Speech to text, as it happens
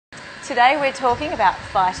Today we're talking about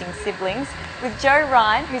fighting siblings with Jo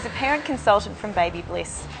Ryan, who's a parent consultant from Baby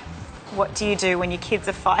Bliss. What do you do when your kids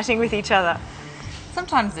are fighting with each other?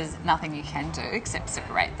 Sometimes there's nothing you can do except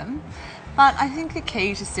separate them. But I think the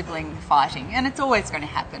key to sibling fighting, and it's always going to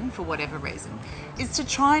happen for whatever reason, is to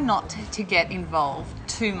try not to get involved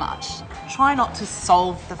too much. Try not to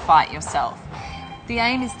solve the fight yourself. The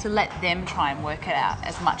aim is to let them try and work it out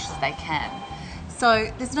as much as they can.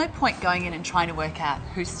 So there's no point going in and trying to work out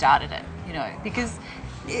who started it, because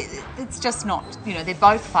it's just not, they're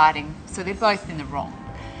both fighting, so they're both in the wrong.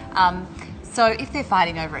 So if they're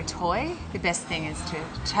fighting over a toy, the best thing is to,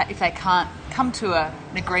 if they can't come to an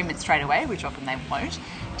agreement straight away, which often they won't,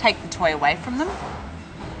 take the toy away from them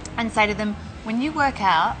and say to them, when you work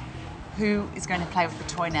out who is going to play with the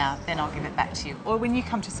toy now, then I'll give it back to you. Or when you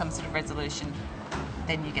come to some sort of resolution,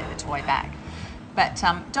 then you get the toy back. But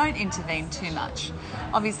don't intervene too much.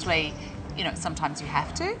 Obviously, sometimes you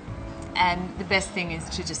have to, and the best thing is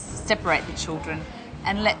to just separate the children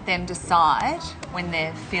and let them decide when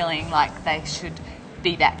they're feeling like they should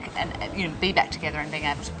be back and be back together and being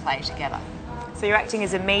able to play together. So you're acting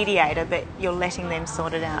as a mediator, but you're letting them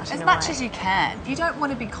sort it out as much as you can. You don't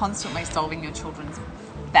want to be constantly solving your children's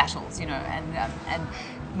battles, and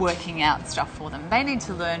working out stuff for them. They need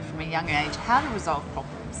to learn from a young age how to resolve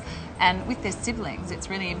problems. And with their siblings, it's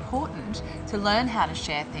really important to learn how to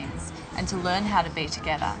share things and to learn how to be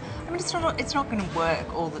together. I mean, it's not going to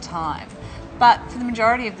work all the time, but for the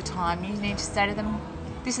majority of the time, you need to say to them,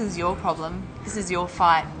 this is your problem, this is your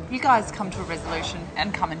fight. You guys come to a resolution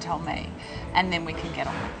and come and tell me, and then we can get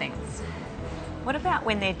on with things. What about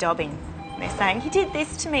when they're dobbing? They're saying, he did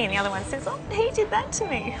this to me, and the other one says, oh, he did that to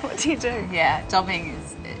me. What do you do? Yeah, dobbing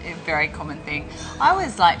is a very common thing. I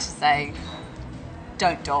always like to say,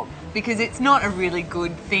 don't dob, because it's not a really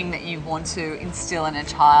good thing that you want to instill in a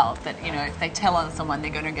child that, if they tell on someone, they're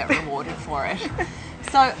going to get rewarded for it.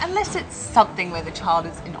 So unless it's something where the child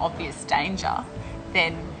is in obvious danger,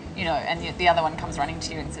 then, and the other one comes running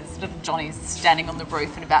to you and says, little Johnny's standing on the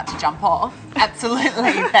roof and about to jump off,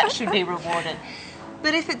 absolutely, that should be rewarded.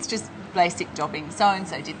 But if it's just basic dobbing,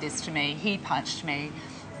 so-and-so did this to me, he punched me,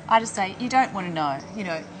 I just say, you don't want to know,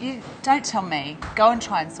 you don't tell me, go and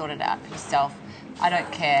try and sort it out for yourself. I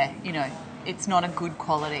don't care, it's not a good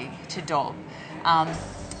quality to dob.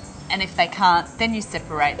 And if they can't, then you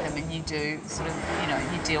separate them and you do sort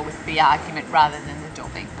of, you deal with the argument rather than the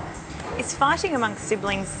dobbing. Is fighting amongst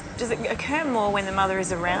siblings, does it occur more when the mother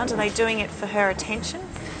is around? Are they doing it for her attention?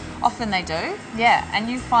 Often they do, yeah. And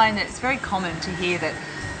you find that it's very common to hear that,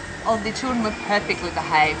 the children were perfectly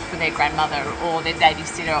behaved for their grandmother or their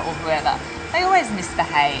babysitter or whoever. They always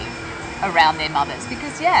misbehave around their mothers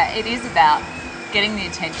because, it is about getting the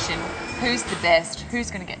attention, who's the best,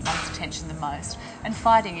 who's going to get mum's attention the most. And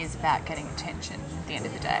fighting is about getting attention at the end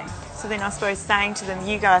of the day. So then I suppose saying to them,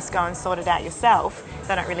 you guys go and sort it out yourself,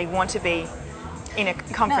 they don't really want to be in a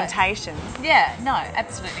confrontation. No. Yeah, no,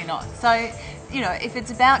 absolutely not. So, if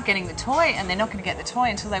it's about getting the toy and they're not going to get the toy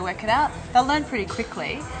until they work it out, they'll learn pretty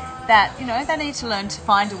quickly that, they need to learn to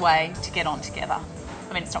find a way to get on together.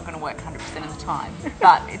 I mean, it's not going to work 100% of the time,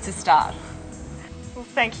 but it's a start. Well,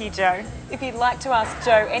 thank you, Jo. If you'd like to ask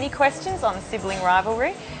Jo any questions on sibling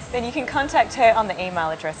rivalry, then you can contact her on the email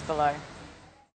address below.